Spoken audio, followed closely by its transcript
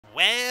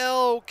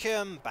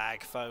Welcome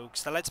back,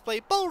 folks, to Let's Play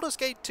Baldur's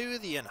Gate 2,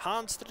 the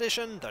Enhanced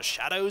Edition, The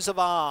Shadows of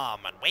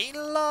Arm. And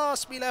when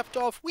last we left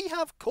off, we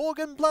have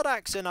Korgan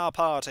Bloodaxe in our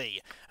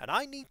party, and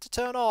I need to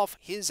turn off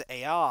his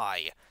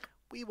AI.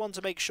 We want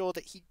to make sure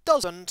that he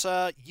doesn't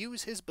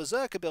use his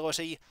berserk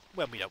ability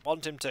when we don't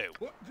want him to.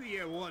 What do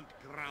you want,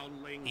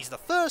 groundling? He's the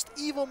first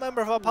evil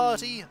member of our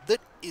party that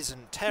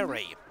isn't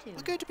Terri.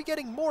 We're going to be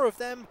getting more of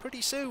them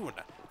pretty soon,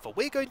 for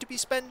we're going to be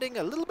spending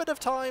a little bit of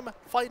time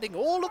finding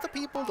all of the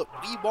people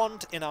that we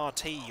want in our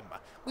team.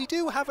 We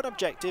do have an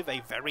objective,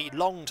 a very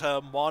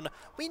long-term one.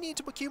 We need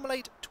to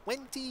accumulate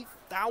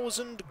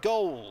 20,000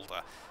 gold.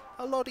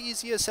 A lot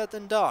easier said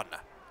than done.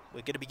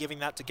 We're going to be giving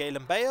that to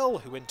Galen Bale,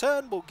 who in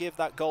turn will give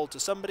that gold to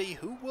somebody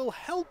who will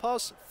help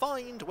us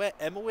find where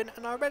Emmerwin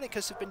and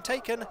Irenicus have been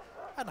taken,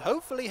 and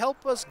hopefully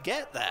help us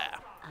get there.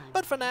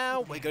 But for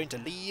now, we're going to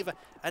leave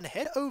and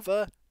head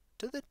over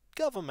to the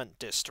government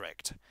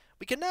district.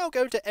 We can now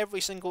go to every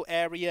single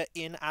area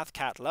in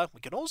Athkatla. We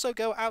can also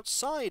go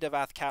outside of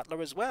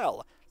Athkatla as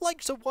well,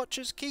 like to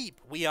Watcher's Keep.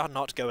 We are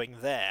not going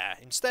there.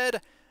 Instead,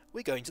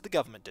 we're going to the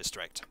government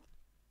district.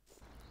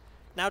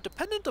 Now,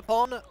 dependent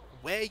upon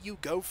where you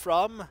go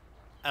from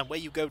and where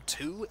you go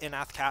to in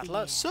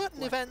Athkatla,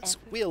 certain events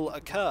will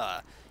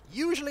occur.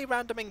 Usually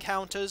random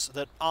encounters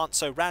that aren't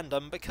so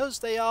random because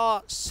they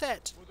are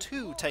set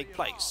to take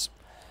place.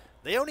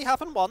 They only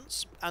happen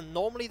once, and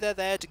normally they're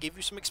there to give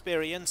you some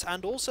experience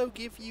and also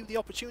give you the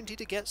opportunity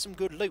to get some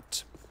good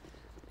loot.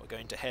 We're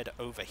going to head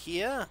over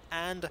here,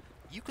 and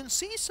you can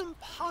see some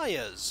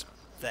pyres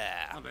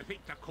there. And I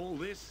think to call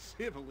this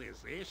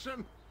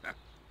civilization?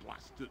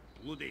 Blasted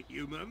bloody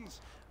humans.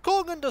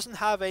 Korgan doesn't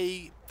have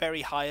a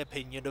very high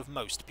opinion of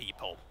most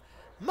people.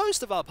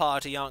 Most of our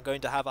party aren't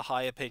going to have a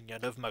high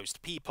opinion of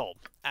most people.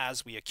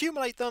 As we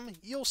accumulate them,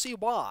 you'll see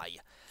why.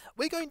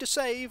 We're going to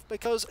save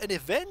because an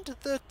event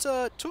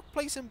that took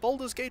place in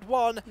Baldur's Gate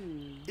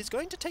 1 is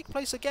going to take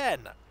place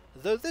again,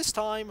 though this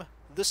time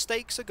the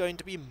stakes are going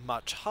to be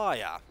much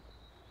higher.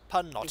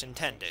 Pun not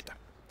intended.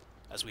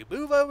 As we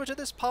move over to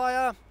this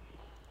pyre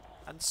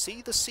and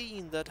see the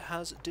scene that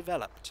has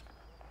developed.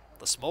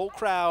 The small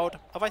crowd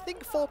of I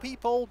think 4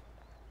 people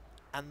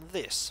and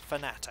this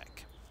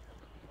fanatic.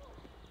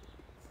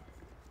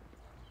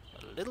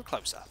 A little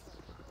closer.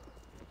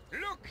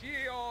 Look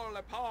ye all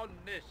upon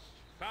this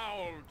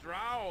foul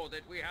drow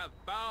that we have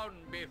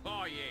bound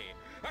before ye,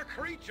 a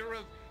creature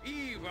of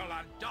evil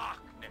and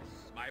darkness,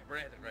 my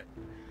brethren,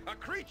 a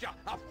creature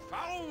of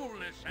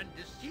foulness and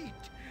deceit,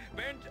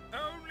 bent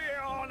only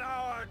on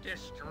our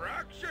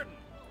destruction.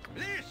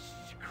 This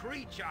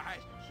creature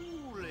has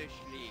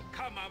foolishly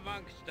come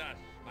amongst us,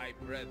 my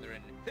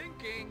brethren,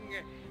 thinking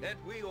that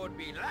we would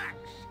be lax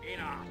in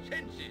our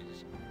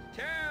senses.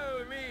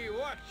 Tell me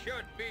what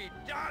should be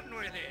done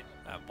with it.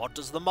 And what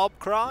does the mob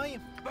cry?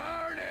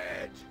 Burn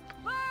it!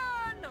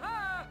 Burn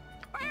her!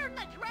 Burn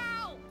the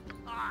drow!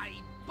 I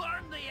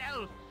burn the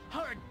elf!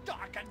 Her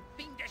dark and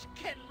fiendish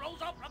kin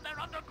rose up from their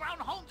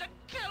underground homes and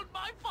killed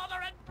my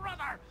father and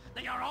brother!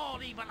 They are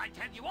all evil, I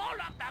tell you, all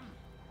of them!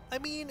 I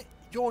mean,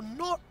 you're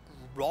not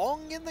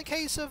wrong in the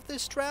case of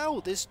this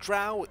drow. This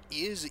drow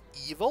is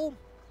evil,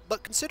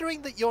 but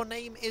considering that your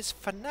name is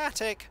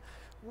Fanatic,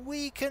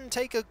 we can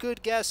take a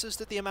good guess as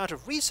to the amount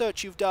of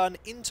research you've done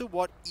into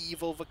what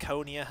evil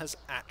Vaconia has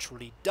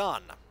actually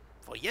done.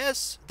 For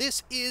yes,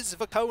 this is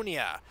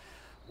Vaconia.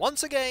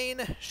 Once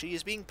again, she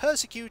is being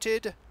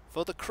persecuted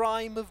for the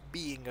crime of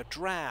being a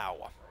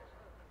drow.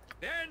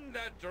 Then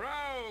the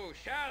drow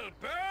shall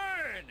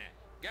burn!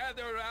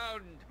 Gather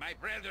round, my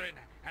brethren,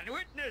 and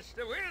witness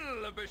the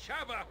will of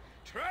Bashaba,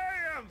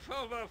 triumph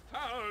over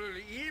foul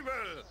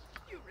evil!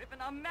 You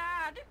Riven are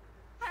mad!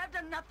 I have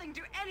done nothing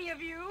to any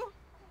of you!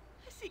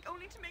 I seek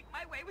only to make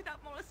my way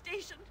without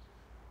molestation.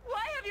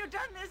 Why have you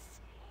done this?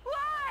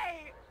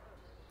 Why?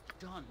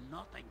 Done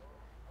nothing?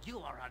 You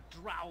are a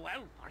drow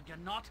elf, are you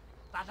not?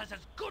 That is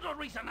as good a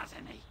reason as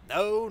any.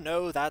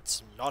 No,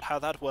 that's not how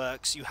that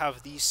works. You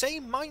have the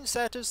same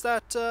mindset as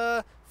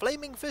that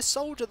Flaming Fist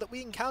soldier that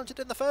we encountered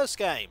in the first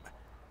game.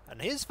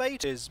 And his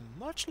fate is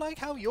much like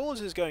how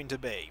yours is going to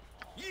be.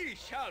 Ye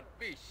shall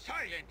be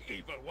silent,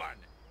 evil one!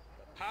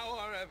 The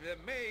power of the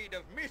Maid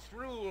of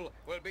Misrule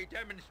will be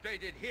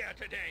demonstrated here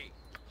today.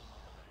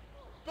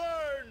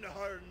 Burn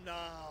her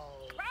now!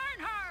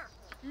 Burn her!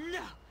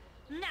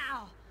 No!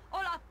 Now!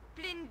 Olaf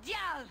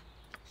Blindial!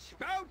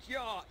 Spout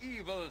your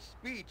evil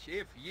speech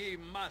if ye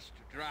must,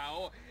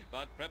 drow,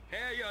 but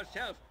prepare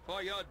yourself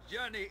for your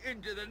journey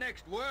into the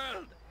next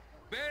world.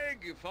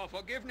 Beg for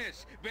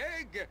forgiveness,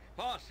 beg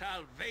for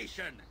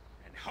salvation,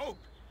 and hope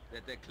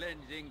that the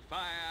cleansing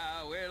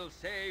fire will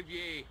save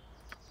ye.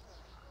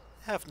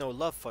 I have no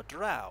love for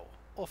drow,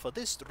 or for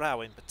this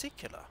drow in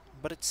particular,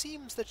 but it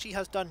seems that she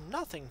has done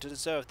nothing to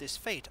deserve this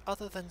fate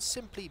other than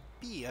simply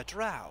be a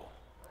drow.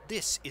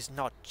 This is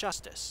not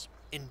justice.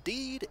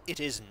 Indeed, it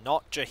is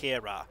not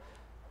Jaheira,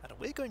 and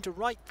we're going to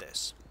write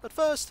this. But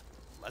first,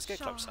 let's get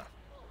closer.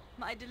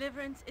 My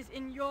deliverance is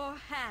in your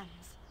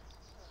hands.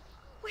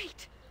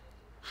 Wait!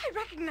 I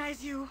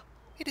recognize you!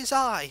 It is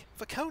I,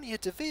 Vaconia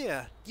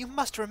Devere. You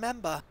must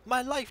remember,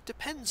 my life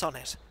depends on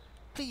it.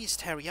 Please,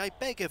 Terri, I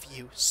beg of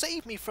you,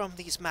 save me from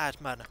these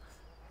madmen.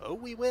 Oh,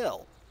 we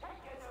will.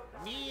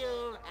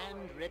 Kneel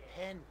and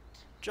repent.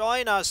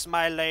 Join us,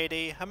 my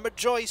lady, and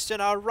rejoice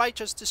in our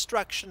righteous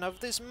destruction of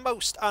this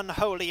most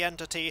unholy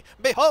entity.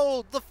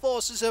 Behold the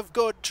forces of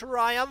good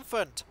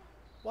triumphant!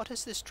 What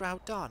has this drow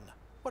done?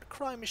 What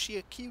crime is she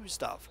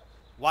accused of?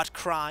 What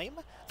crime?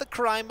 The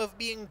crime of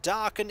being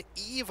dark and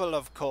evil,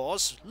 of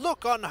course.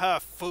 Look on her,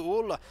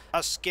 fool!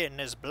 Her skin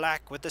is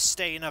black with the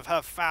stain of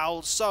her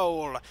foul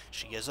soul.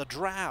 She is a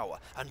drow,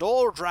 and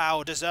all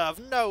drow deserve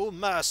no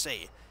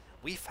mercy.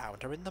 We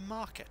found her in the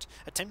market,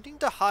 attempting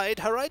to hide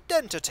her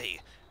identity.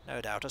 No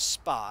doubt a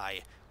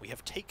spy. We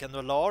have taken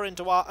the law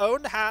into our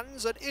own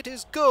hands, and it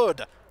is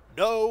good.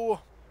 No,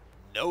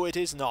 it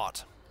is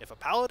not. If a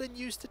paladin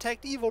used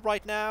detect evil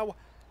right now,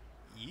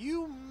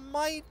 you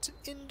might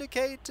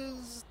indicate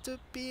as to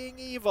being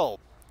evil.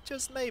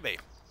 Just maybe.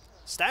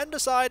 Stand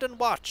aside and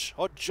watch,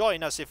 or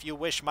join us if you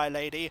wish, my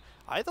lady.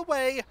 Either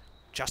way,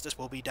 justice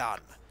will be done.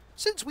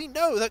 Since we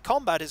know that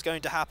combat is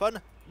going to happen,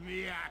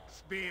 Me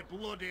axe be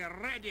bloody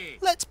ready.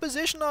 let's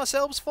position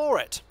ourselves for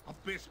it. I'll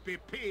best be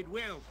paid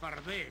well for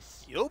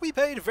this. You'll be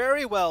paid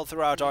very well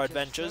throughout our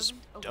adventures.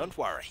 Don't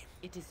worry.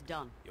 It is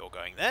done. You're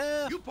going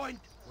there. You point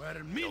where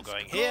You're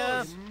going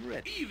here.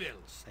 evil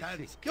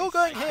stands. You're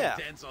going here.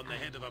 Dance on the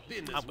head of a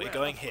pin And we're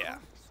going here.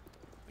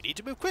 We need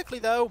to move quickly,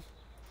 though,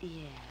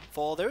 Yeah.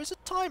 for there is a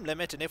time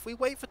limit, and if we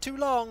wait for too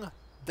long,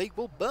 they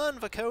will burn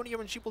Vaconia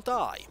and she will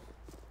die.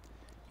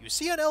 You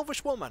see an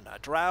elvish woman, a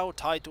drow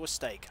tied to a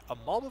stake. A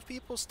mob of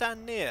people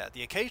stand near.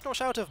 The occasional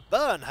shout of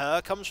 "Burn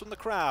her" comes from the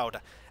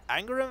crowd.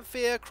 Anger and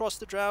fear cross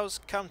the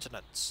drow's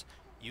countenance.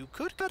 You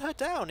could cut her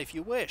down if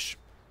you wish,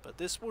 but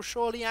this will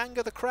surely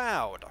anger the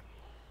crowd.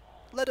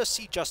 Let us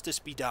see justice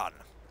be done,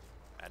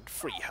 and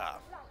free her.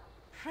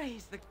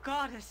 Praise the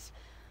goddess.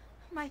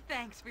 My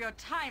thanks for your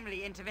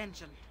timely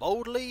intervention.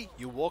 Boldly,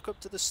 you walk up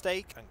to the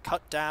stake and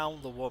cut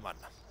down the woman.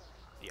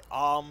 The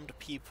armed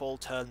people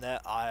turn their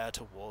ire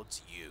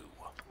towards you.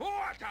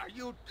 What are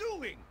you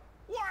doing?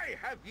 Why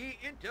have ye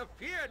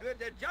interfered with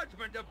the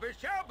judgment of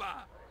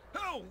Besheba?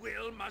 Her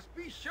will must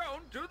be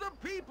shown to the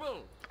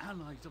people.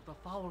 Allies of the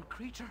foul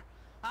creature.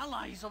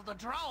 Allies of the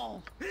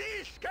drow.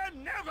 This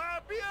can never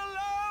be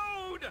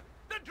allowed!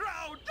 The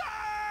drow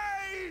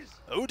dies!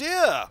 Oh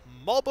dear!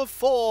 Mob of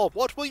 4,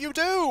 what will you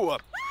do?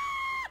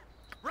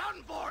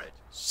 Run for it!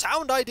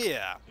 Sound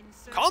idea!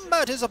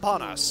 Combat is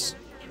upon us!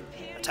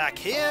 Attack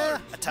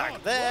here,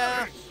 attack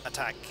there,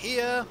 attack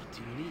here,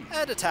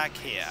 and attack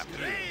here.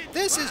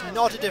 This is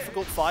not a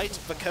difficult fight.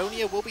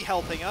 Vaconia will be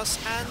helping us,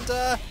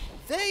 and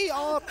they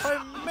are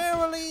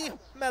primarily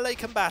melee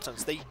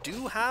combatants. They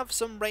do have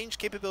some range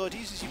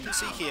capabilities, as you can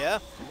see here,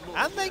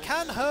 and they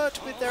can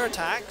hurt with their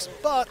attacks,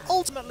 but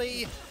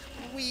ultimately,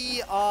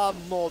 we are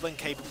more than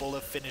capable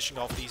of finishing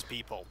off these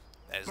people.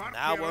 There's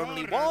now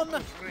only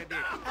one,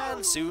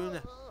 and soon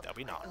there'll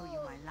be none. I owe you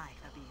my life,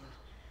 Abil.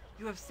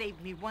 You have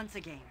saved me once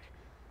again.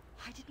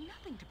 I did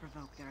nothing to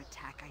provoke their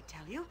attack, I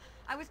tell you.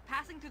 I was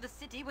passing through the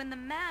city when the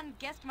man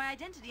guessed my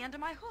identity under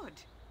my hood.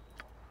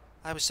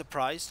 I was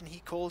surprised, and he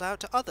called out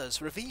to others,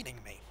 revealing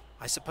me.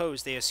 I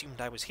suppose they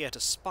assumed I was here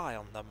to spy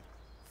on them.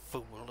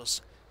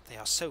 Fools. They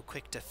are so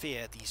quick to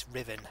fear, these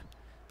Riven.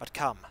 But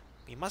come,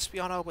 we must be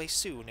on our way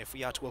soon if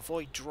we are to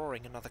avoid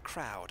drawing another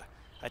crowd.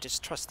 I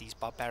distrust these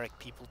barbaric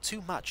people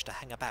too much to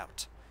hang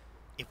about.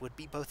 It would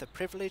be both a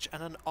privilege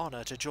and an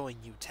honor to join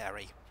you,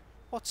 Terri.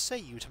 What say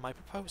you to my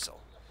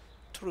proposal?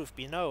 Truth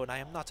be known, I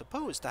am not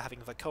opposed to having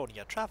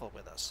Vaconia travel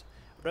with us.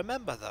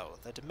 Remember, though,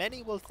 that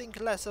many will think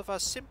less of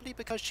us simply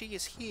because she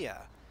is here,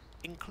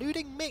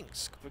 including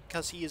Minsk,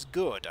 because he is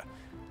good.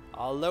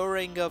 Our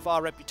lowering of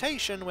our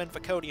reputation when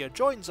Vaconia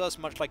joins us,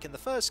 much like in the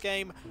first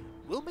game,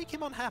 will make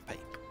him unhappy.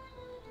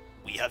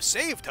 We have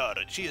saved her,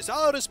 and she is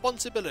our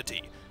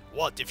responsibility.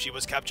 What if she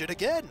was captured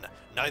again?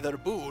 Neither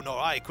Boo nor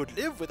I could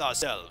live with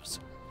ourselves.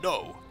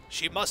 No,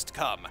 she must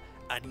come,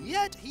 and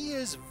yet he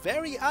is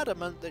very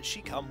adamant that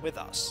she come with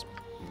us.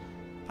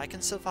 I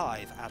can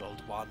survive, Adult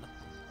One.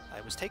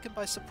 I was taken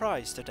by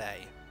surprise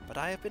today, but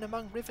I have been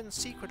among Riven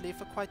secretly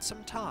for quite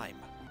some time,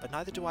 but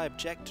neither do I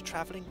object to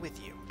travelling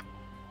with you.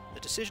 The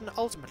decision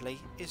ultimately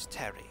is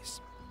Terri's.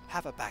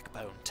 Have a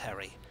backbone,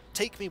 Terri.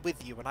 Take me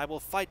with you and I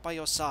will fight by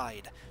your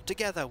side.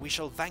 Together we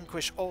shall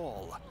vanquish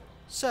all.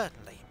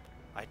 Certainly.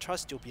 I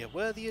trust you'll be a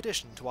worthy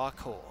addition to our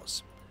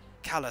cause.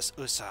 Callus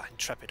Usa,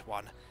 Intrepid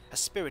One. A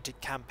spirited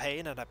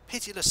campaign and a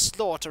pitiless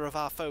slaughter of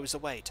our foes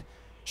await.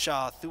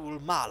 Shah Thul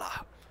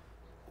Mala.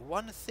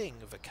 One thing,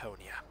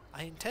 Vaconia.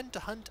 I intend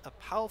to hunt a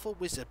powerful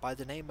wizard by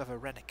the name of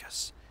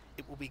Irenicus.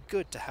 It will be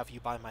good to have you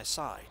by my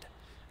side.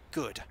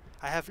 Good.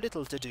 I have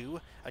little to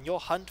do, and your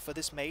hunt for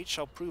this mage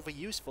shall prove a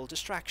useful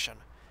distraction.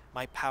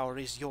 My power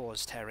is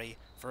yours, Terri,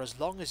 for as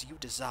long as you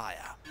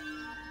desire.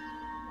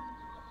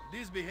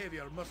 This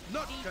behavior must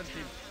not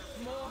continue.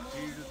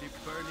 Feel the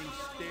burning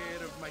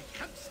stare of my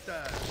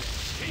campstar.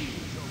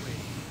 Change away.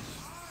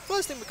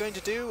 First thing we're going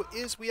to do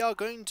is we are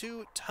going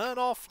to turn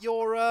off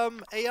your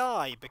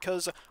AI,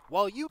 because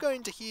while you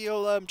going to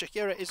heal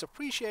Jaheira is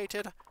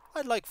appreciated,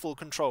 I'd like full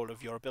control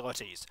of your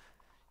abilities.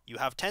 You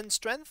have 10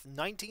 strength,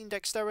 19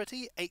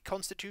 dexterity, 8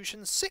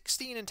 constitution,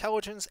 16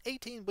 intelligence,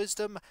 18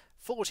 wisdom,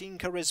 14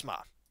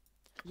 charisma.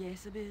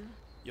 Yes, Abil?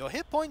 Your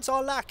hit points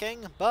are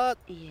lacking, but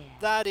Yes.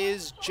 that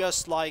is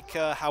just like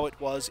how it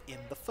was in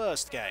the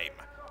first game.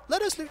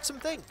 Let us loot some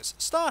things,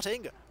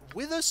 starting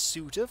with a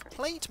suit of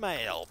plate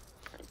mail.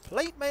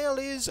 Plate mail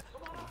is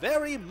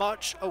very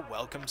much a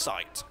welcome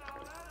sight.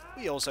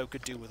 We also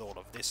could do with all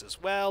of this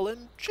as well,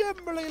 and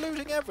generally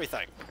looting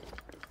everything.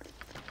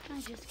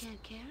 I just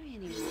can't carry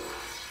anymore.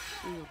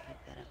 You'll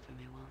pick that up for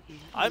me, won't you?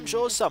 I'm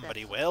sure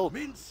somebody will.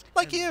 Mince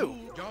Like and you.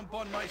 fool, jump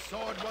on my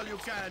sword while you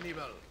can,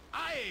 Evil.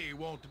 I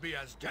won't be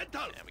as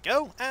gentle. There we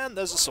go, and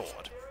there's a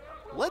sword.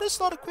 Let us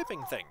start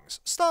equipping things,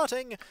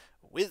 starting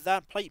with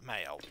that plate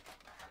mail.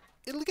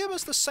 It'll give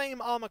us the same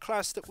armor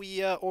class that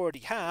we already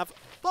have,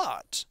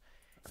 but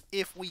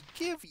if we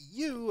give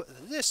you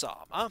this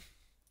armor,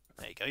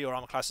 there you go, your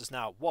armor class is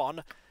now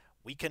 1,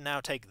 we can now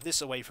take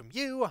this away from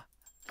you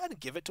and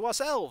give it to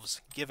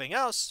ourselves, giving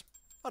us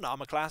an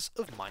armor class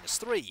of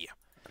 -3.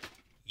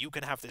 You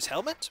can have this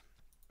helmet.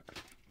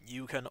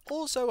 You can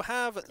also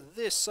have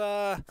this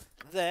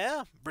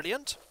there,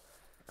 brilliant.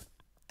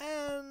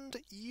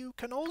 And you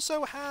can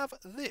also have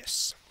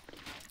this.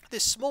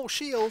 This small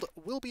shield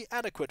will be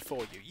adequate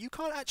for you. You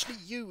can't actually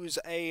use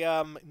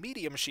a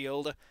medium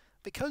shield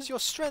because your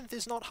strength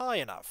is not high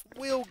enough.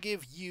 We'll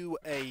give you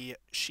a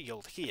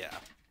shield here.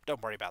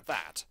 Don't worry about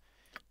that.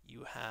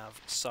 You have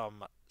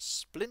some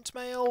splint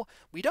mail.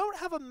 We don't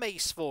have a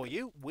mace for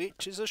you,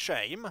 which is a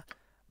shame,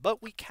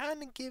 but we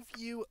can give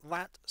you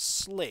that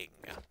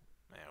sling.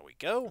 There we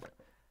go.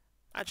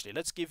 Actually,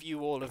 let's give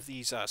you all of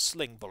these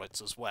sling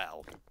bullets as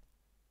well.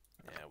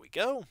 There we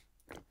go.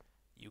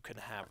 You can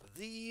have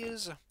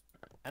these.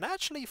 And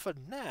actually, for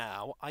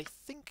now, I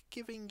think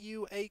giving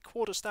you a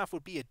quarterstaff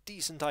would be a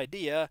decent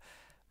idea,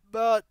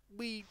 but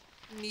we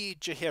need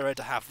Jaheira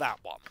to have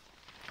that one.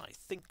 I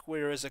think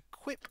we're as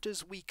equipped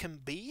as we can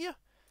be,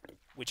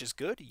 which is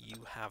good.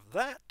 You have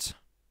that.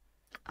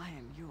 I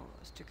am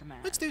yours to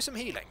command. Let's do some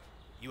healing.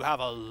 You have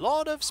a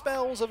lot of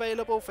spells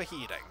available for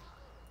healing.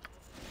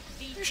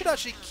 You should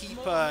actually keep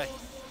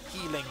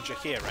healing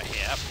Jaheira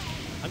here.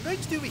 I'm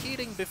going to do the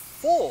healing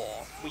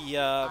before we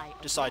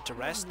decide to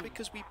rest,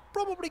 because we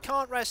probably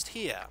can't rest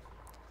here.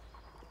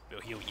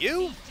 We'll heal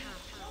you.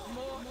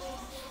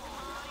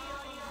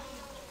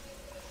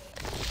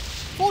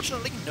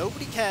 Fortunately,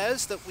 nobody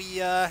cares that we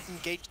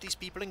engage these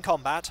people in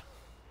combat.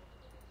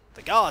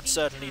 The guards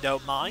certainly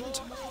don't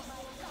mind.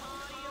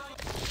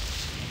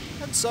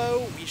 And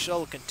so, we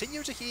shall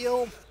continue to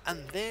heal,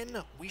 and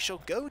then we shall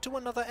go to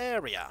another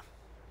area.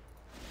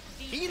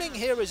 Healing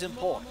here is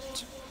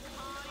important.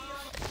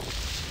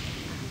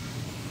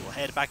 We'll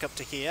head back up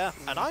to here,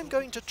 and I'm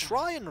going to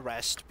try and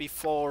rest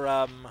before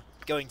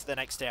going to the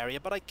next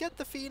area, but I get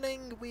the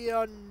feeling we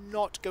are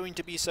not going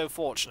to be so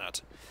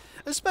fortunate.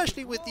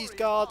 Especially with these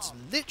guards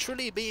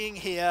literally being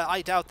here,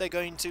 I doubt they're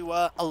going to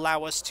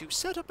allow us to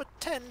set up a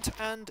tent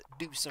and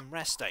do some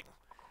resting.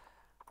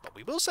 But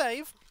we will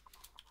save,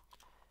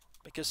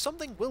 because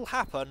something will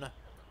happen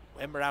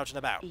when we're out and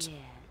about. Yes.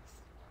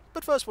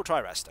 But first we'll try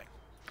resting.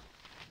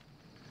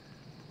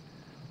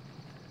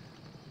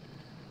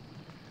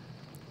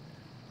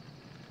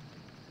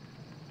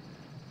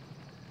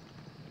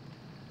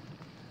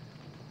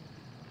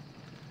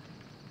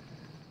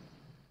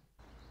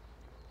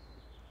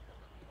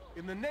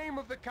 In the name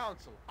of the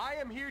council, I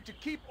am here to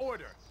keep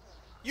order.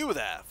 You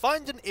there,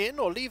 find an inn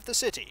or leave the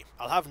city.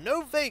 I'll have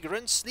no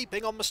vagrants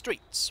sleeping on the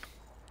streets.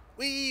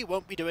 We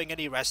won't be doing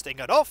any resting,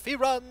 and off he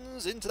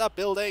runs into that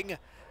building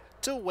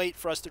to wait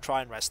for us to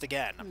try and rest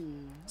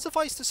again.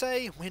 Suffice to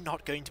say, we're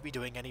not going to be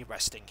doing any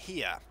resting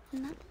here.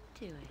 Nothing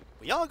to it.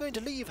 We are going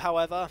to leave,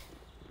 however,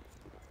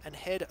 and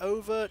head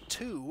over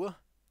to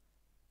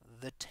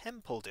the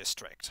Temple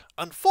District.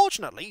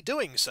 Unfortunately,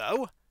 doing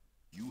so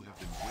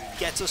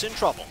gets us in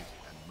trouble.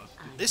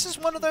 This is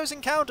one of those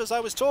encounters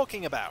I was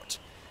talking about,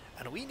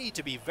 and we need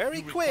to be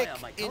very quick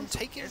in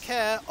taking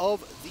care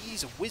of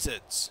these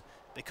wizards,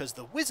 because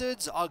the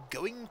wizards are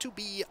going to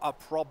be a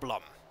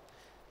problem.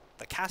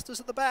 The casters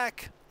at the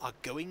back are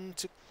going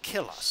to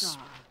kill us,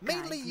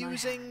 mainly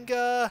using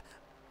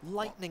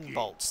lightning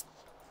bolts.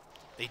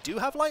 They do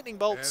have lightning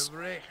bolts.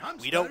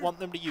 We don't want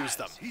them to use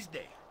them.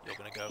 You're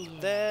going to go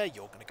over there,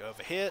 you're going to go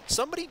over here.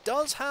 Somebody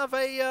does have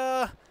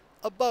a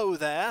bow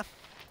there.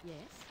 Yes.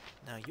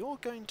 Now you're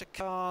going to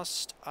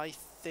cast, I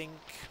think,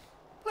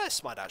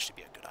 Bless might actually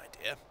be a good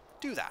idea.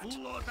 Do that.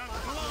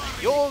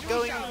 You're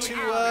going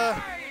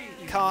to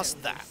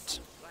cast that.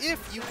 If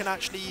you can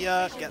actually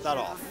get that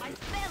off.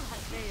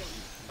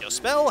 Your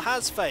spell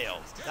has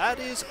failed. That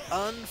is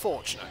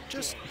unfortunate.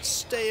 Just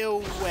stay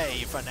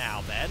away for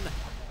now then,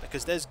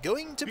 because there's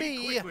going to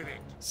be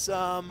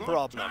some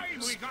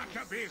problems.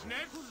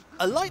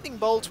 A lightning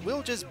bolt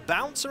will just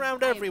bounce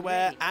around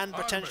everywhere and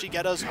potentially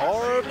get us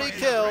horribly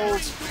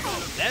killed.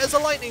 There's a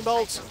lightning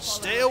bolt.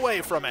 Stay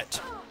away from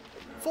it.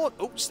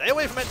 Oh, stay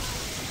away from it!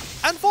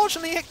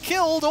 Unfortunately, it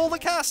killed all the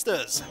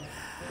casters!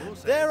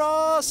 There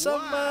are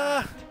some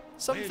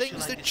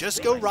things that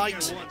just go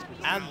right,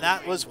 and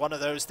that was one of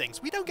those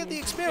things. We don't get the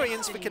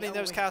experience for killing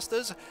those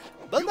casters,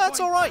 but that's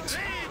alright.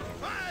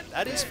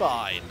 That is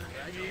fine.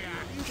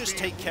 You just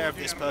take care of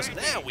this person.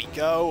 There we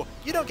go.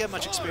 You don't get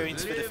much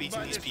experience for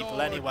defeating these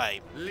people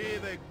anyway. You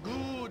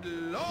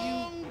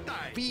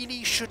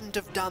really shouldn't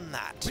have done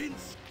that.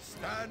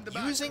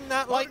 Using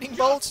that lightning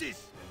bolt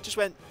just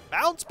went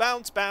bounce,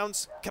 bounce,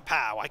 bounce,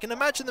 kapow. I can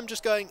imagine them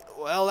just going,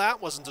 well,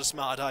 that wasn't a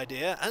smart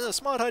idea, and a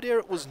smart idea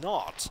it was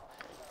not.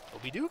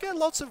 But we do get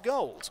lots of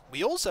gold.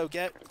 We also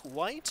get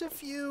quite a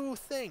few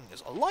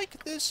things,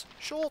 like this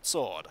short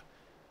sword.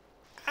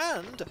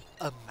 And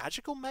a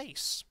magical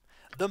mace.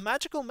 The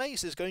magical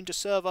mace is going to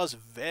serve us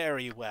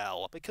very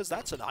well, because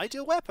that's an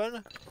ideal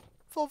weapon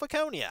for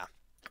Vaconia.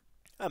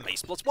 A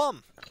mace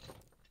 +1.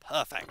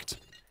 Perfect.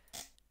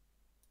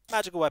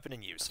 Magical weapon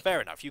in use.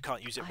 Fair enough, you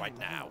can't use it right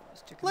now.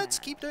 Let's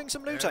keep doing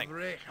some looting.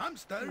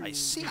 I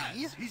see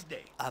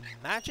a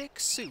magic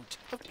suit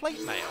of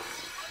plate mail.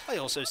 I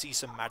also see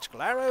some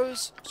magical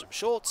arrows, some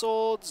short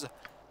swords,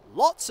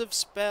 lots of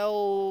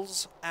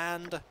spells,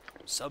 and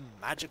some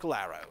magical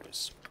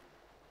arrows.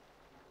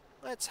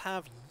 Let's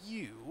have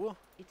you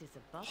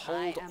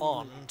hold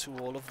on to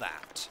all of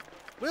that.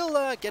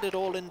 We'll get it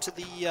all into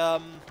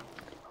the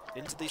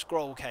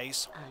scroll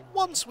case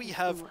once we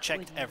have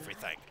checked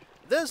everything.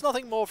 There's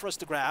nothing more for us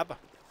to grab.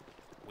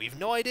 We've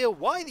no idea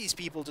why these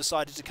people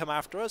decided to come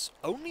after us,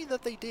 only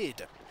that they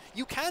did.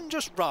 You can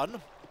just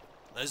run.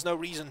 There's no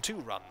reason to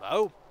run,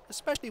 though,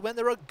 especially when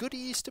there are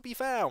goodies to be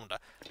found,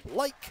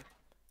 like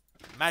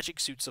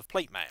magic suits of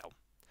plate mail.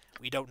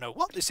 We don't know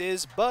what this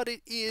is, but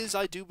it is,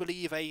 I do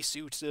believe, a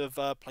suit of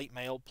plate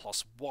mail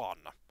 +1.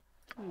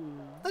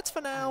 Let's,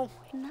 for now,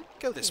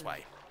 go this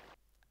way,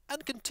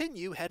 and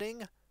continue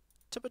heading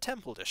to the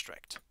Temple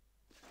District.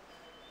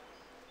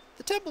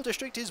 The Temple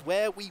District is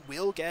where we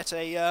will get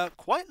a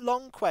quite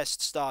long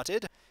quest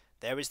started.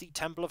 There is the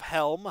Temple of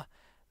Helm,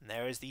 and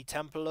there is the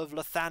Temple of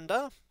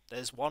Lathander,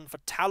 there's one for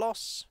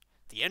Talos,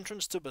 the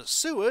entrance to the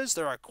sewers,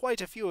 there are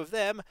quite a few of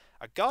them,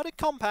 a guarded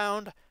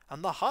compound,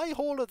 and the High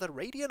Hall of the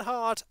Radiant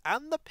Heart,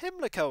 and the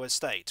Pimlico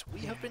Estate. We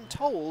have been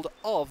told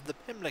of the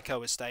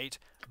Pimlico Estate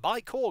by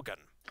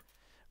Korgan.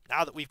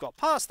 Now that we've got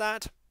past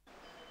that,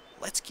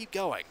 let's keep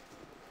going.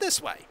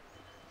 This way.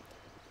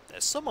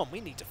 There's someone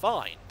we need to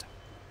find.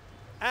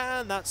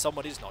 And that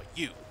someone is not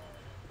you.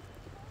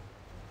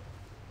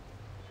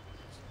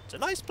 It's a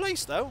nice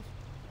place, though.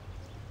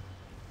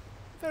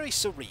 Very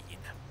serene.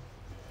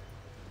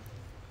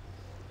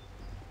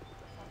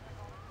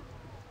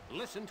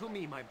 Listen to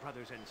me, my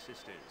brothers and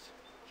sisters.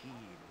 Heed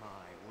my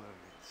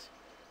words.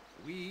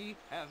 We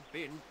have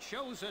been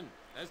chosen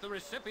as the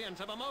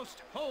recipients of a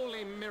most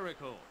holy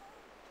miracle.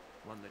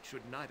 One that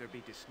should neither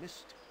be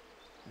dismissed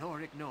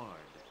nor ignored.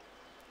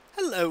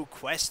 Hello,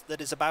 quest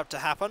that is about to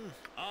happen.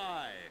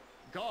 I,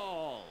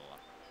 Gaul,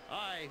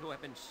 I who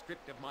have been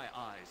stripped of my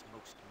eyes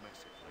most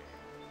mercifully,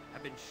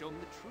 have been shown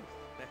the truth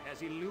that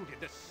has eluded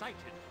the sighted.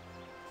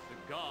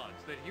 The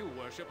gods that you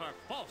worship are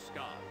false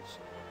gods,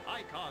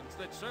 icons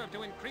that serve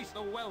to increase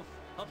the wealth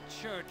of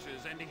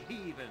churches and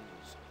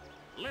heathens.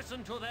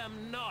 Listen to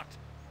them not.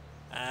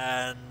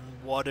 And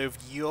what of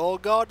your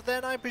god,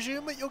 then, I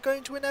presume, that you're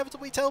going to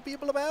inevitably tell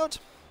people about?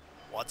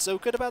 What's so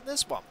good about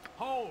this one?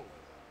 Hold!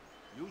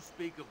 You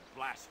speak of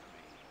blasphemy.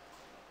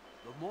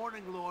 The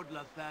Morning Lord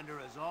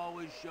Lathander has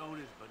always shown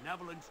his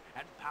benevolence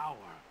and power.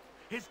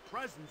 His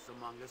presence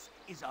among us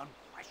is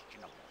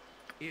unquestionable.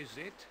 Is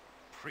it,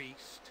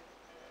 priest?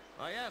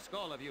 I ask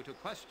all of you to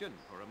question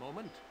for a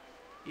moment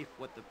if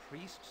what the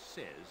priest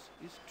says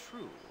is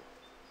true.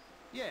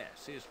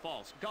 Yes, his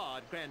false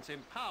god grants him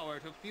power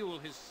to fuel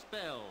his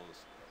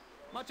spells,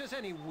 much as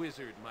any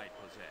wizard might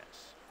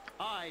possess.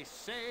 I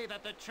say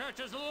that the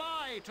churches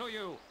lie to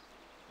you.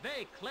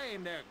 They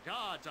claim their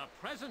gods are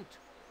present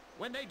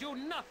when they do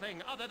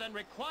nothing other than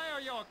require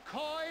your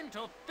coin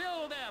to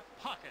fill their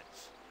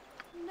pockets.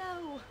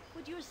 No,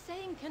 what you're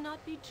saying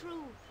cannot be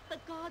true. The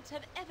gods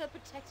have ever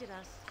protected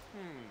us.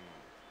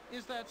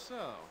 Is that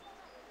so?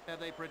 Have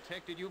they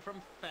protected you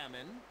from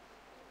famine?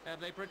 Have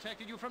they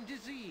protected you from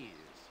disease?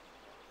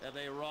 Have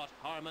they wrought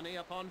harmony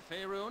upon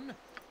Faerun?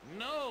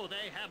 No,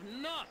 they have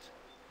not!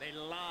 They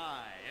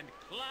lie and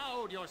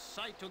cloud your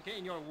sight to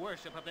gain your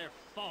worship of their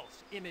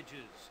false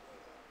images.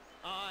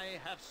 I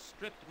have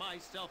stripped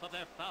myself of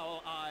their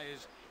foul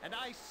eyes, and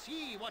I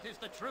see what is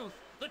the truth.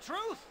 The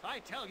truth, I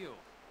tell you!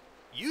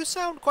 You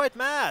sound quite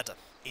mad.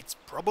 It's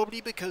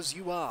probably because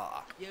you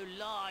are. You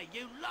lie,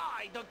 you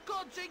lie! The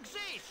gods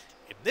exist!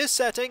 In this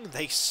setting,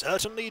 they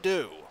certainly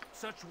do.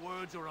 Such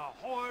words are a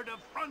horrid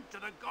affront to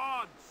the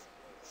gods!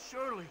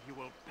 Surely you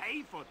will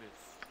pay for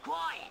this.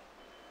 Quiet!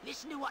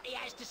 Listen to what he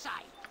has to say.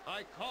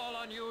 I call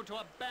on you to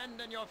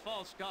abandon your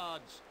false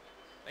gods.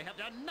 They have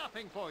done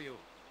nothing for you.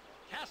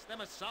 Cast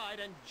them aside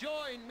and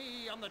join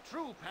me on the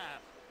true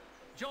path.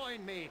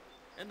 Join me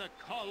in the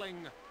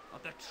calling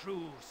of the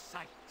true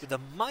sight. With a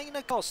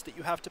minor cost that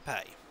you have to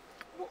pay.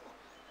 What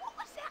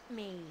was that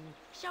mean?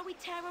 Shall we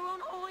tear our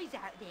own eyes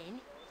out then?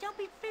 Don't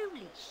be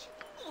foolish.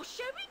 What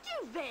shall we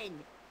do then?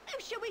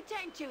 Who shall we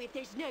turn to if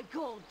there's no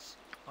gods?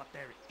 But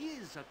there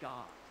is a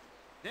God.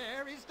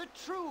 There is the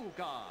true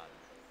God.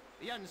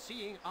 The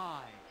unseeing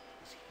eye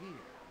is here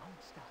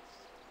amongst us.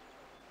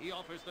 He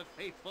offers the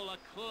faithful a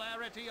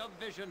clarity of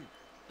vision,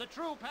 the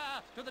true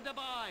path to the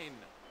divine.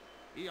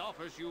 He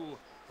offers you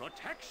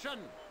protection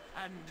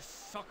and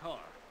succor.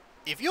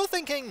 If you're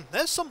thinking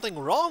there's something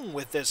wrong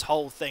with this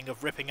whole thing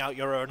of ripping out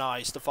your own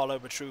eyes to follow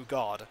a true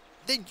God,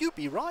 then you'd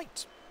be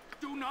right.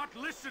 Do not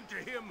listen to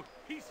him.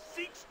 He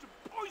seeks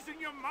to poison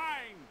your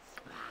minds.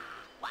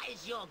 What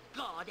has your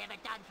god ever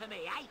done for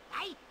me,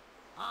 eh?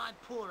 I'm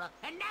poorer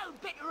and no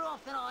better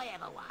off than I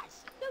ever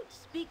was. Don't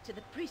speak to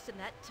the priest in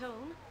that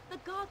tone. The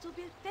gods will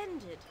be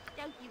offended.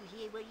 Don't you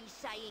hear what he's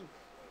saying?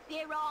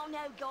 There are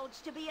no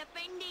gods to be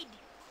offended.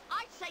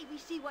 I say we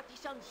see what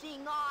this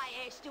unseeing eye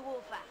has to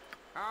offer.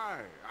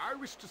 Aye, I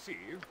wish to see.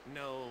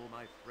 No,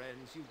 my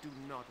friends, you do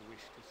not wish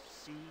to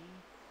see.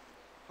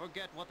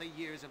 Forget what the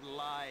years of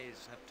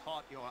lies have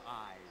taught your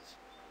eyes.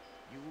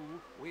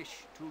 You wish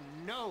to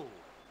know.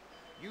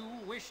 You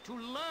wish to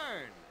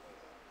learn.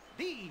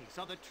 These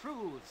are the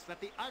truths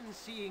that the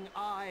unseeing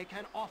eye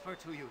can offer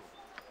to you.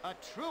 A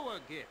truer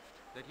gift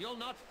that you'll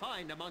not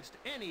find amongst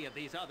any of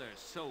these other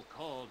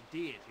so-called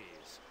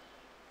deities.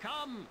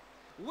 Come,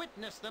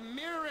 witness the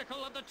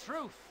miracle of the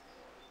truth.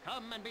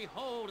 Come and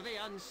behold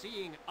the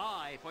unseeing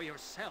eye for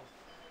yourself,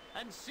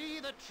 and see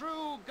the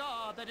true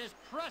God that is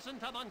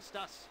present amongst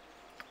us.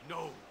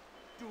 No,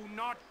 do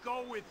not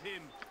go with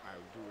him.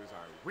 I'll do as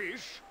I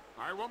wish.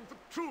 I want the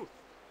truth.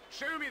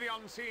 Show me the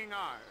unseeing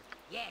eye.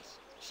 Yes,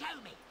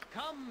 show me.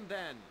 Come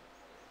then,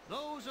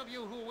 those of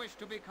you who wish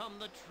to become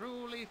the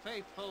truly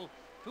faithful,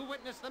 to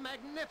witness the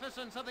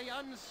magnificence of the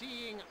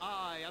unseeing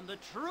eye and the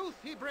truth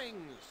he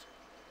brings.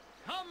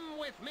 Come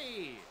with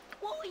me.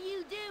 What are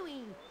you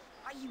doing?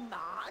 Are you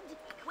mad?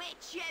 Quit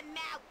your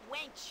mouth,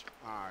 wench.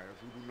 Aye,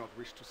 if you do not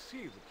wish to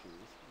see the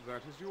truth,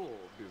 that is your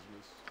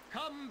business.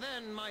 Come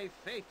then, my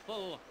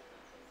faithful.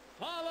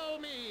 Follow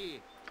me.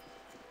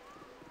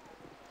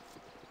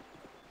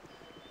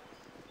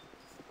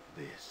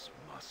 This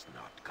must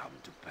not come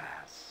to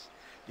pass.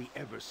 The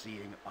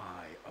ever-seeing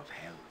eye of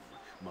Helm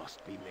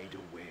must be made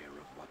aware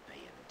of what they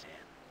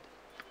intend.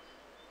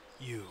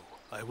 You,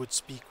 I would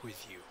speak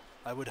with you.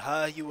 I would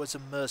hire you as a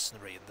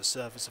mercenary in the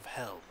service of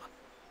Helm.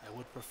 I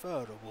would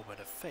prefer a woman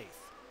of faith,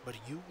 but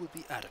you will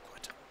be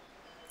adequate.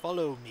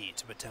 Follow me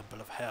to the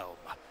Temple of Helm.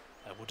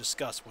 I will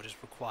discuss what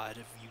is required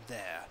of you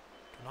there.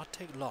 Do not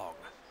take long.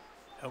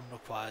 Helm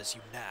requires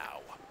you now.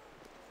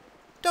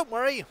 Don't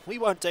worry, we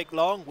won't take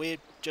long. We're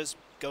just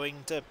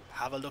going to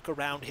have a look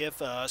around here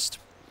first.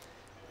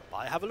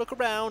 By have a look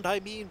around, I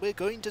mean we're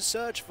going to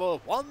search for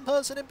one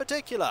person in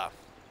particular.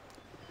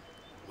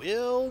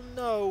 We'll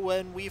know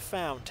when we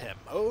found him.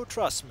 Oh,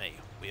 trust me,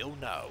 we'll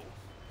know.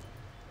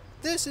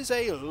 This is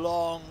a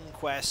long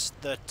quest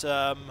that,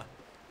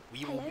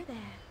 we will... Hello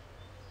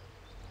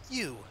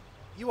there.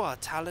 You are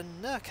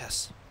Talon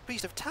Nurkas,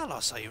 priest of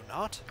Talos, are you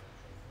not?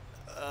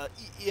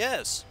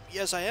 Yes,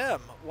 I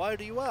am. Why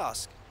do you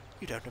ask?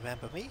 You don't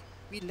remember me?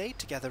 We laid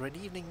together an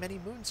evening many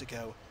moons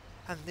ago,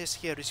 and this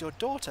here is your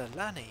daughter,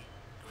 Lanny.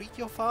 Greet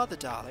your father,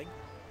 darling.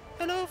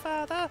 Hello,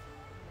 father.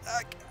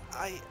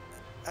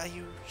 Are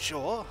you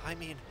sure? I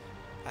mean,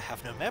 I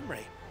have no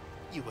memory.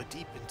 You were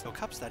deep into your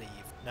cups that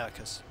eve,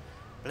 Nurkas.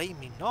 Blame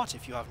me not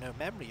if you have no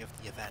memory of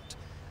the event.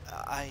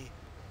 I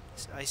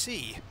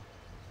see.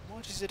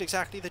 What is it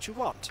exactly that you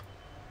want?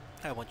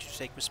 I want you to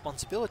take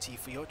responsibility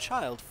for your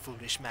child,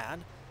 foolish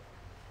man.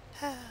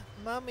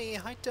 Mummy,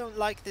 I don't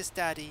like this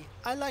daddy.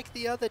 I like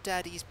the other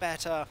daddies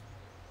better.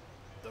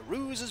 The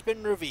ruse has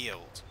been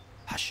revealed.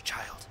 Hush,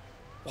 child.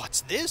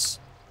 What's this?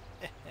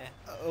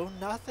 Oh,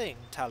 nothing,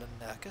 Talon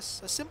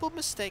Nurkas. A simple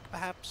mistake,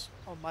 perhaps,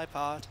 on my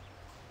part.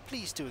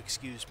 Please do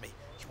excuse me.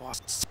 You are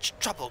such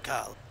trouble,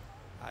 girl.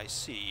 I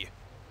see.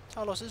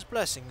 Talos'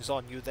 blessings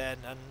on you then,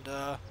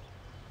 and,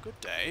 good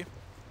day.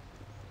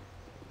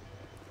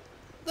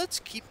 Let's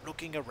keep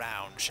looking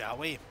around, shall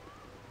we?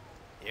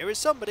 Here is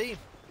somebody.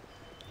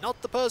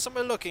 Not the person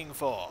we're looking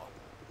for.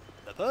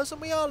 The person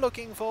we are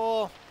looking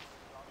for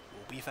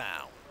will be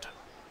found.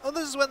 And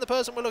this is when the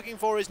person we're looking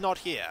for is not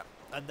here,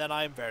 and then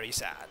I'm very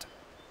sad.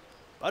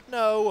 But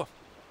no.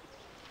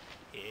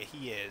 Here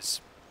he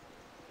is.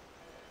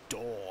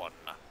 Dawn.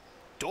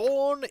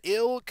 Dawn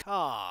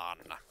Ilkhan.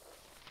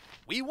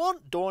 We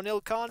want Dawn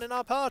Ilkhan in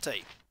our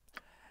party.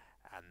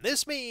 And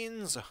this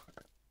means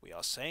we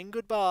are saying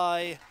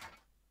goodbye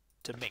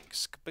to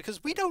Minsk,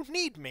 because we don't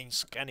need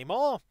Minsk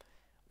anymore.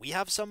 We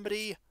have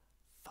somebody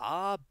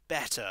far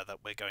better that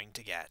we're going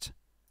to get.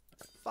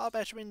 Far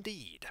better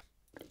indeed.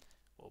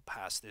 We'll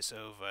pass this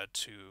over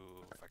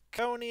to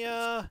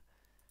Vaconia,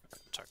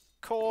 to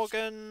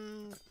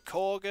Korgan,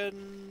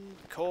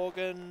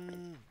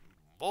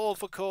 all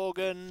for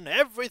Korgan,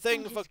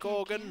 everything for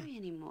Korgan. Can't carry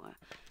anymore.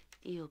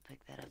 You'll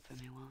pick that up for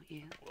me, won't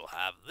you? We'll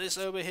have this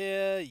over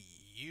here.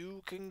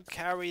 You can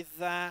carry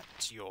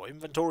that. Your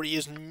inventory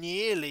is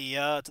nearly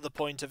to the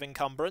point of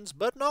encumbrance,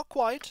 but not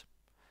quite.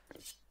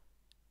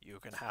 You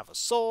can have a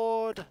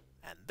sword,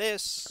 and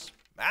this,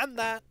 and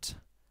that.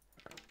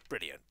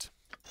 Brilliant.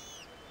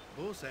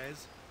 Who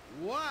says?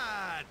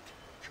 What?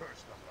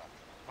 Curse the luck.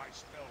 My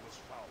spell was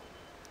foul.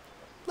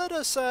 Let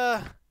us,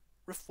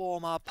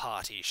 reform our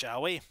party,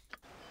 shall we?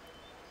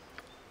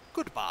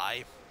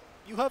 Goodbye.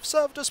 You have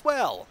served us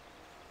well,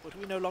 but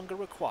we no longer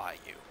require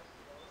you.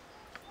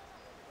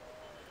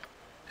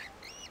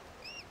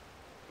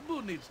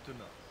 Who needs to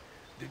know?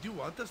 Did you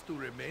want us to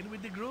remain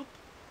with the group?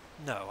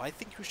 No, I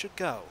think you should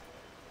go.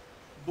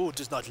 Boo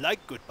does not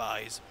like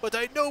goodbyes, but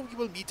I know we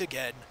will meet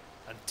again.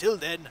 Until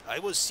then, I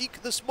will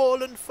seek the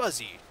small and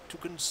fuzzy to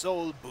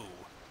console Boo.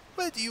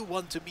 Where do you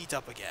want to meet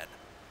up again?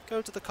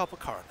 Go to the Copper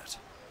Coronet.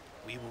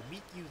 We will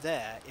meet you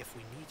there if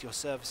we need your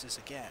services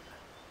again.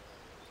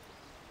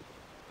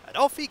 And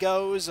off he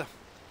goes.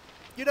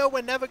 You know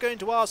we're never going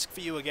to ask for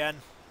you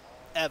again.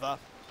 Ever.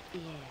 Yeah.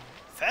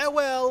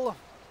 Farewell.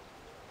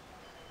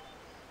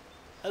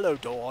 Hello,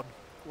 Dawn.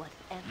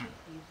 Whatever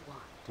you want.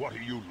 What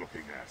are you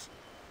looking at?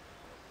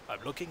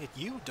 I'm looking at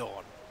you,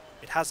 Dawn.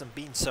 It hasn't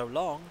been so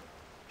long.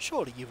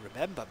 Surely you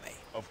remember me.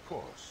 Of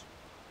course.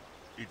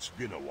 It's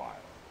been a while.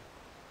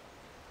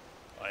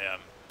 I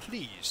am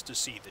pleased to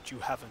see that you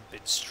haven't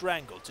been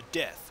strangled to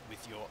death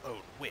with your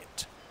own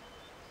wit.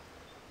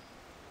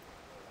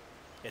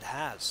 It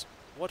has.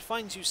 What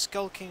finds you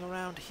skulking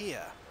around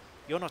here?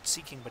 You're not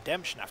seeking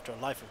redemption after a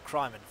life of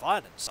crime and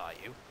violence, are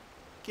you?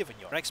 Given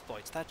your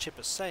exploits, that ship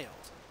has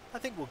sailed. I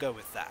think we'll go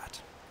with that.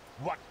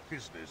 What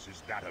business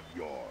is that of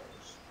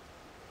yours?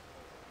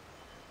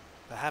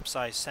 Perhaps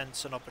I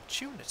sense an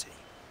opportunity.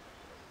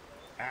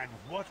 And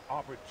what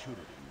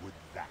opportunity would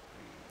that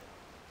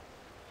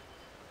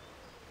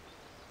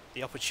be?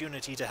 The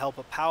opportunity to help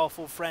a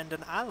powerful friend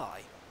and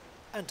ally.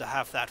 And to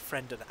have that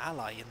friend and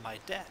ally in my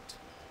debt.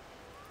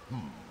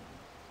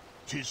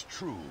 'Tis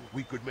true,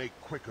 we could make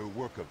quicker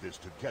work of this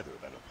together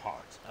than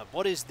apart. And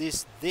what is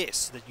this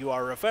that you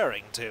are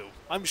referring to?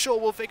 I'm sure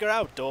we'll figure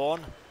out,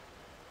 Dawn.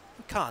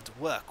 You can't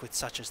work with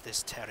such as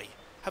this, Terri.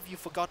 Have you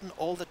forgotten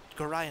all that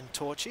Gorion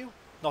taught you?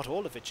 Not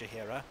all of it,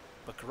 Jaheira,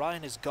 but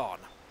Gorion is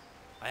gone.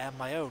 I am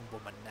my own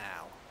woman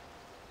now.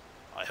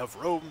 I have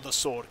roamed the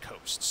Sword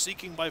Coast,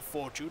 seeking my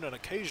fortune and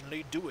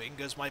occasionally doing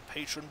as my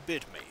patron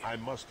bid me. I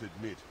must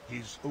admit,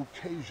 his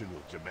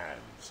occasional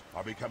demands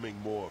are becoming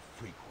more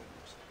frequent.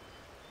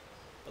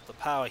 But the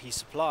power he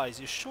supplies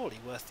is surely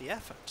worth the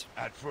effort.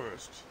 At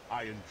first,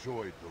 I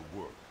enjoyed the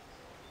work.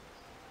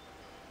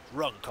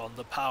 Drunk on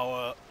the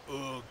power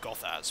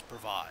Gothas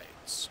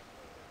provides.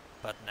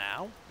 But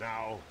now?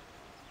 Now,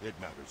 it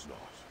matters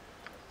not.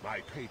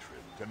 My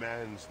patron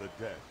demands the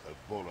death of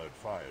Bolard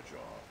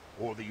Firejaw,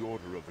 or the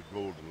Order of the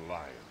Golden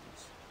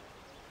Lions.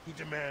 He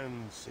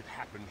demands it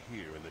happen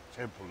here in the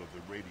Temple of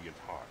the Radiant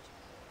Heart,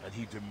 and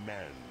he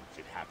demands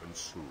it happen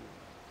soon.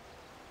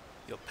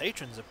 Your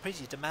patron's a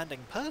pretty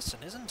demanding person,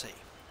 isn't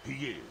he?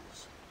 He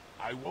is.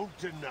 I won't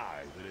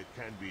deny that it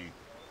can be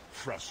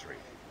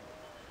frustrating.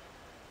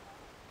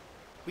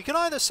 We can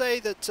either say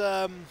that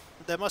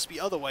there must be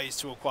other ways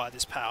to acquire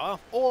this power,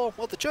 or,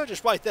 well, the church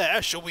is right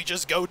there, shall we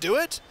just go do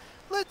it?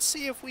 Let's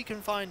see if we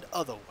can find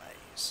other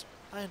ways.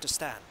 I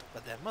understand,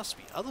 but there must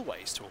be other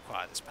ways to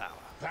acquire this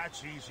power.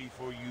 That's easy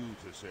for you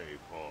to say,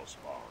 Paul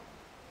Spawn.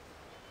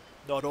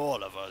 Not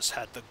all of us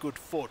had the good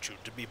fortune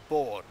to be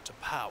born to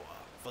power.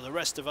 For the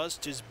rest of us,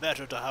 'tis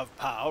better to have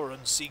power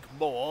and seek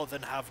more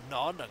than have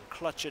none and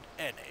clutch at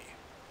any.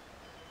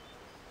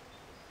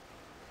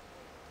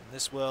 In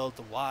this world,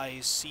 the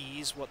wise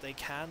seize what they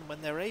can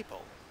when they're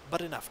able.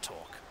 But enough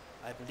talk.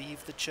 I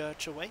believe the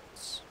church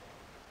awaits.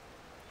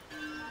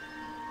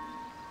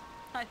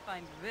 I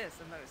find this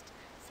a most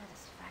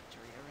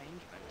satisfactory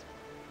arrangement.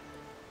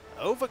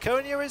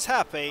 Overconia is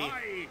happy.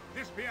 Aye,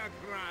 this be a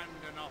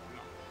grand enough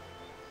lot.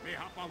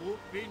 Mayhap I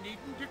won't be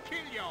needing to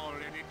kill y'all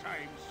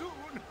anytime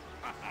soon.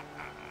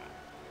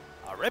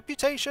 Our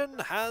reputation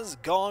has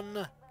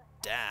gone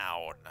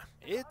down.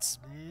 It's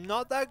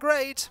not that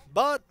great,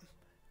 but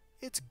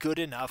it's good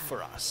enough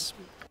for us.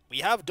 We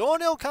have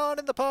Dornil Khan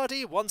in the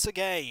party once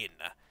again,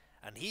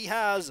 and he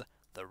has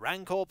the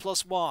Rancor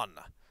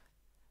 +1.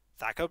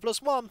 Thaco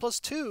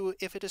 +1/+2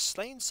 if it has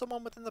slain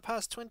someone within the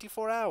past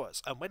 24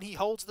 hours, and when he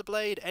holds the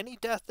blade, any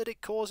death that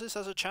it causes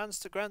has a chance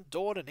to grant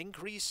Dawn an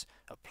increase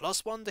of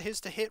 +1 to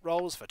his to-hit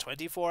rolls for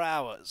 24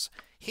 hours.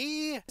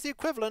 He is the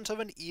equivalent of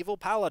an evil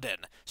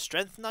paladin.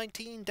 Strength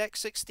 19,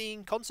 Dex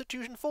 16,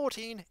 Constitution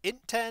 14,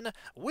 Int 10,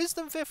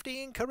 Wisdom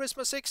 15,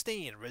 Charisma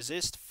 16,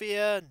 Resist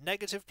Fear,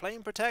 Negative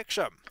Plane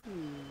Protection.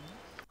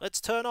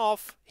 Let's turn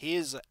off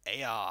his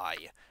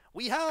AI.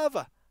 We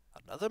have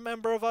another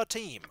member of our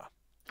team.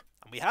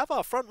 And we have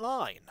our front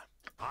line.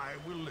 I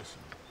will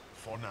listen,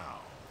 for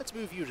now. Let's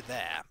move you to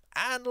there.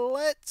 And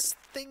let's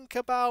think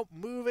about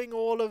moving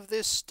all of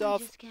this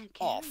stuff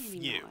off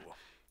you.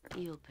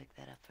 You'll pick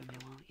that up for me,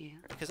 won't you?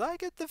 Because I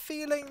get the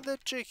feeling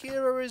that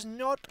Jaheira is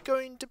not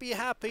going to be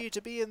happy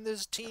to be in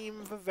this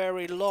team for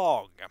very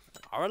long.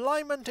 Our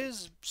alignment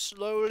is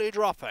slowly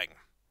dropping.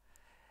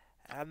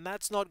 And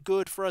that's not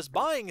good for us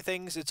buying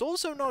things. It's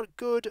also not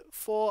good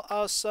for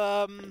us,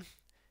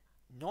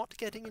 not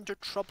getting into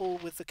trouble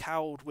with the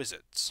cowed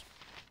wizards.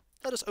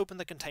 Let us open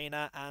the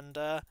container and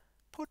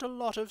put a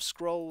lot of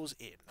scrolls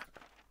in.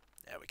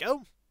 There we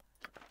go.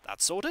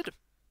 That's sorted.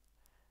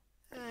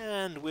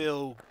 And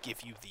we'll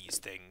give you these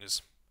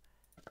things.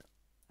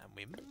 And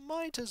we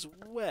might as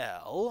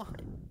well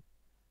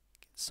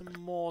get some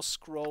more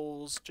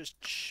scrolls. Just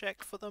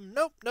check for them.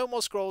 Nope, no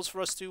more scrolls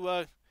for us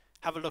to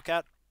have a look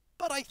at.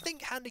 But I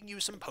think handing you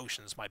some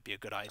potions might be a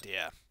good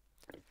idea.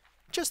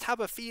 Just have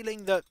a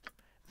feeling that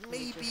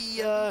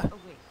maybe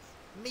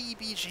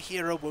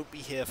Chihiro won't be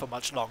here for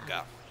much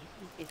longer.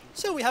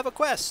 So we have a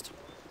quest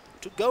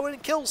to go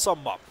and kill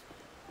someone.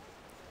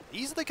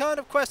 These are the kind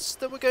of quests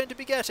that we're going to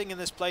be getting in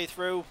this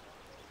playthrough.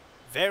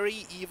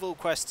 Very evil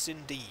quests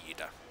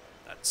indeed.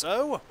 And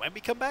so, when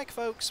we come back,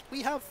 folks,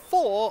 we have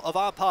 4 of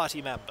our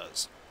party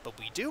members. But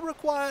we do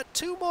require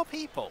 2 more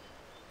people.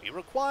 We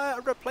require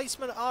a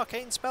replacement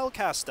arcane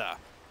spellcaster.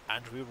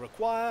 And we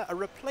require a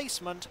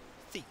replacement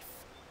thief.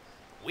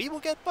 We will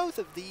get both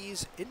of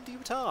these in due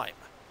time.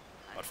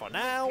 But for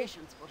now...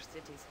 Patience for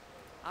cities.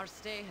 Our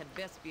stay had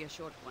best be a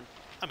short one.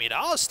 I mean,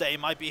 our stay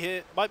might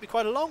be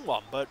quite a long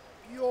one, but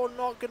you're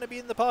not going to be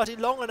in the party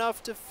long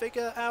enough to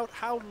figure out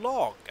how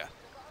long.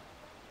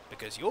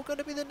 Because you're going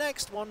to be the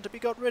next one to be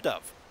got rid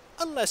of.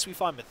 Unless we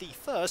find the thief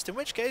first, in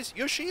which case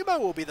Yoshimo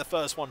will be the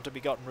first one to be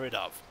gotten rid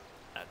of.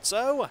 And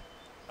so,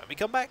 when we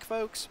come back,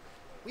 folks,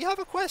 we have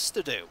a quest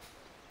to do.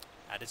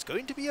 And it's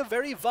going to be a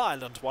very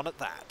violent one at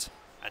that.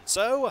 And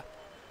so,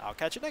 I'll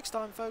catch you next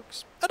time,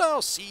 folks. And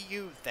I'll see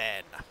you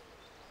then.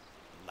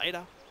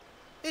 Later.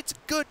 It's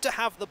good to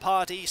have the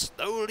party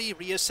slowly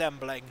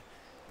reassembling.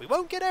 We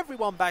won't get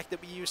everyone back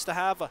that we used to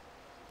have, but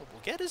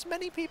we'll get as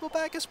many people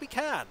back as we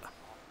can.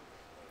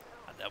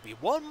 And there'll be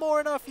one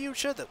more in our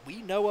future that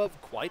we know of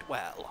quite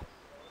well.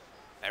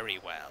 Very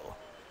well.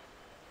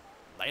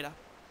 Later.